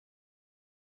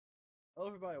Hello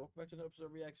everybody, welcome back to another episode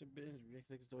of Reaction Binge.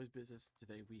 Reaction is always business.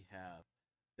 Today we have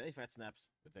Daddyphatsnaps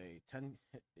with a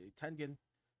Tengen.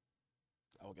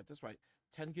 I will get this right.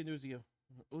 Tengen Uzui.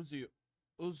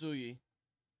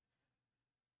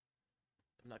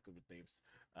 I'm not good with names.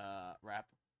 Rap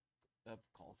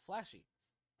called Flashy.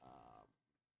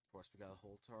 Of course, we got a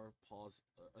whole pause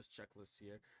a checklist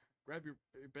here. Grab your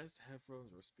best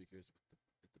headphones or speakers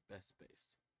with the best bass.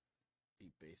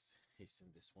 Deep bass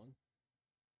in this one.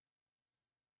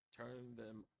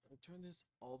 Turn this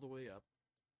all the way up.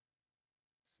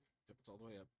 Tip it all the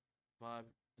way up.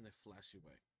 Vibe in a flashy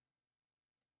way.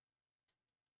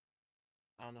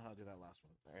 I don't know how to do that last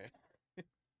one. All right.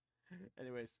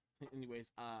 anyways,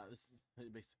 this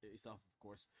is based off, of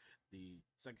course, his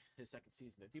second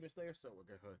season of Demon Slayer. So we're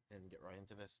gonna go ahead and get right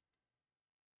into this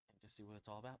and just see what it's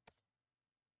all about.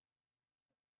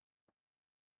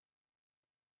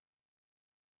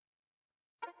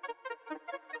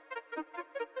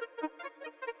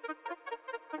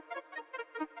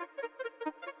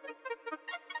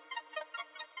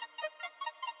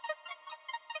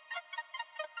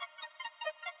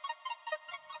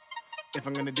 If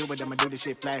I'm gonna do it, I'ma do this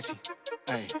shit flashy.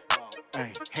 Hey,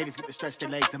 hey, haters get to stretch their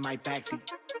legs in my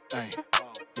backseat. Hey,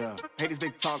 yeah, haters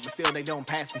big talk, but still they don't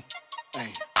pass me.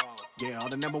 Hey, yeah, all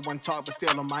the #1 talk, but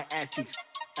still on my ass cheeks.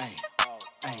 Hey,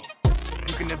 hey,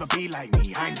 you can never be like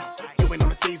me, I know. You ain't on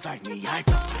the scenes like me, I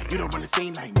know. You don't run the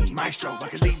scene like me, maestro. I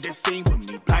can leave this scene with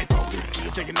me, blindfolded. See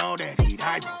you taking all that heat,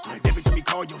 I roll. Like every time you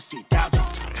call your seat, out.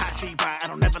 Tashi, I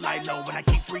don't never lie low when I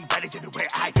keep 3 baddies everywhere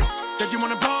I go. Said you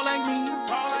wanna ball like me,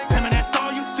 tell me that's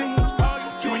all you see.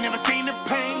 You ain't never seen the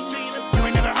pain, you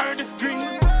ain't never heard the screams.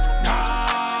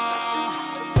 Nah,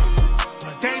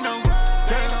 but they know.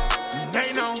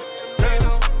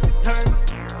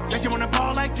 Said you wanna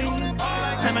ball like me,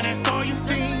 tell me that's all you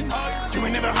see. You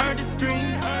ain't never heard the screams,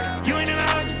 you ain't never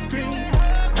heard the screams.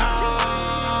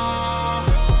 Nah,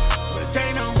 but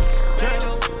they know.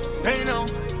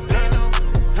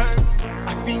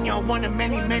 I seen y'all one of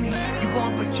many. You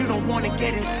want, but you don't wanna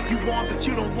get it. You want, but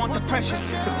you don't want the pressure.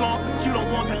 The flaunt, but you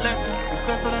don't want the lesson.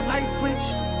 Obsessed with a light switch.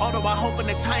 Although I hope in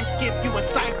the time skip, you a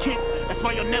sidekick. That's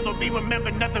why you'll never be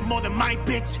remembered nothing more than my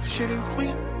bitch. Shit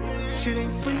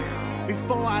ain't sweet.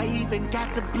 Before I even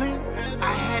got the blink,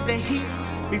 I had the heat.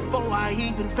 Before I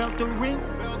even felt the rings,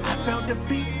 I felt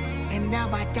defeat. And now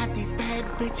I got these bad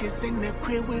bitches in the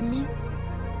crib with me.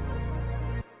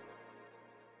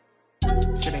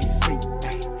 Shit ain't sweet,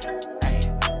 ay,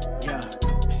 yeah,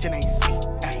 shit ain't sweet,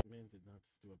 ay. Man did not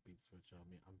just do a beat switch on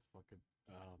me. I'm fucking,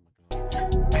 oh my god.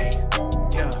 Ay,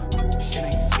 yeah, shit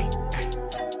ain't sweet, ay,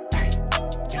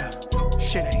 yeah,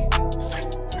 shit ain't sweet,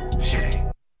 shit ain't.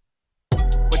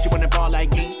 But you wanna ball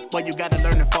like me? Well, you gotta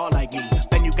learn to fall like me.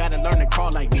 Then you gotta learn to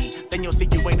crawl like me. Then you'll see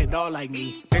you ain't at all like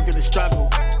me. Been through the struggle.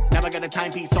 Never got a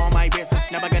timepiece on my wrist.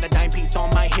 Never got a dime piece on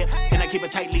my hip. And I keep a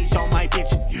tight leash on my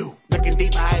bitch. You looking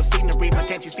deep, I have seen the reaper.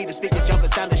 Can't you see the speaker jump the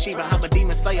sound of Shiva? I'm a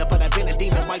demon slayer, but I've been a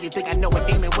demon. Why you think I know a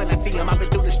demon when I see him? I've been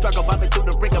through the struggle, I've been through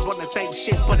the ringer on the same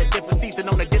shit, but a different season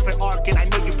on a different arc. And I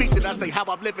know you peeped it. I say how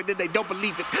I'm living and they don't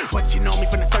believe it. What you know me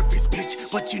from the surface,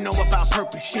 bitch? What you know about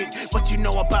purpose shit? What you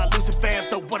know about losing fam?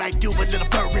 So what I do a little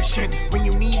flourishing. When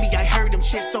you need me, I heard them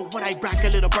shit. So what I rock a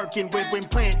little Birkin with. When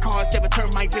playing cards, never turn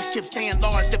my wrist chips, staying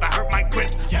large, never hurt my grip.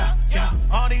 Yeah.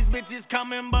 All these bitches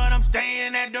coming, but I'm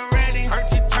staying at the ready. Heard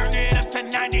you turn it up to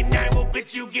 99, well,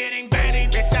 bitch, you getting betting.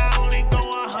 Bitch, I only go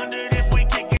 100 if we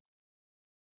kick it.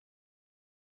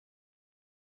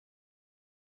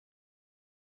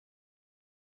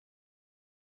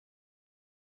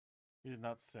 He did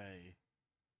not say,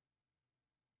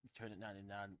 you turn it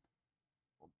 99,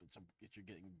 well, bitch, you're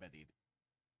getting bettied.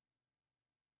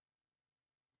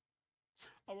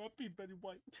 I want to be Betty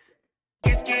White.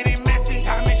 It's getting messy.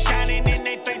 I'm shining in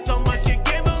their face so much you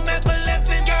give them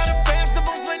epilepsy. Got a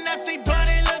festivals when I see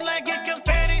bunny look like it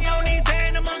confetti on these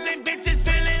animals and bitches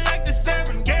feeling like the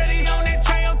Serengeti on that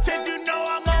trail tip. You know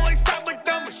I'm always stopped with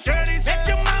the machetes. At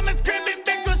your mama's cribbing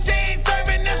bitch so she ain't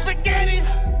serving the spaghetti.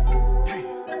 Hey,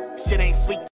 shit ain't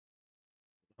sweet.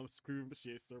 I'm screaming, but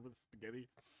she ain't serving the spaghetti.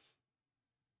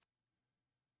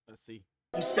 Let's see.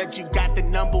 You said you got the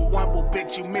 #1, well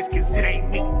bitch you missed cause it ain't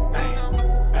me.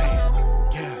 Hey,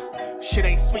 yeah, shit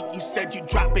ain't sweet. You said you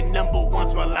dropping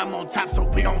 #1s while I'm on top, so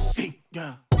we gon' see.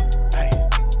 Yeah, hey,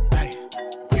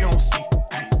 we gon' see.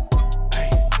 Hey,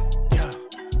 yeah,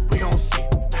 we gon' see.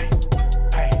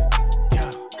 Hey,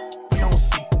 yeah, we gon'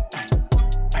 see.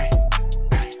 Hey,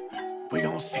 we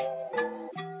gon' see.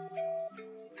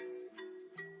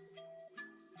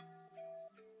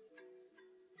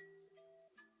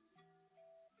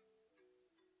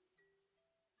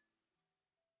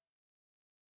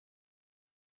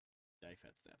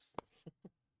 Daddyphatsnaps.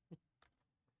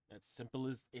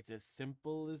 It's as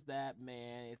simple as that,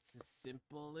 man. It's as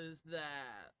simple as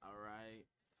that. All right,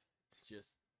 it's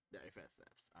just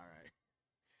Daddyphatsnaps. All right,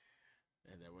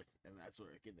 and that's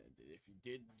where it can end. If you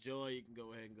did enjoy, you can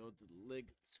go ahead and go to the link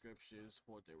description,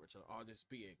 support their original artist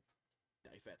being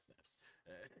Daddyphatsnaps.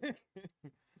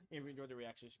 If you enjoyed the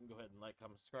reaction, you can go ahead and like,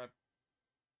 comment, subscribe.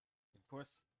 Of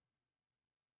course,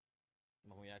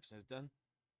 my reaction is done.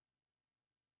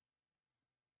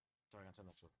 Sorry, until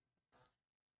next one.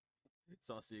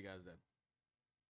 So I'll see you guys then.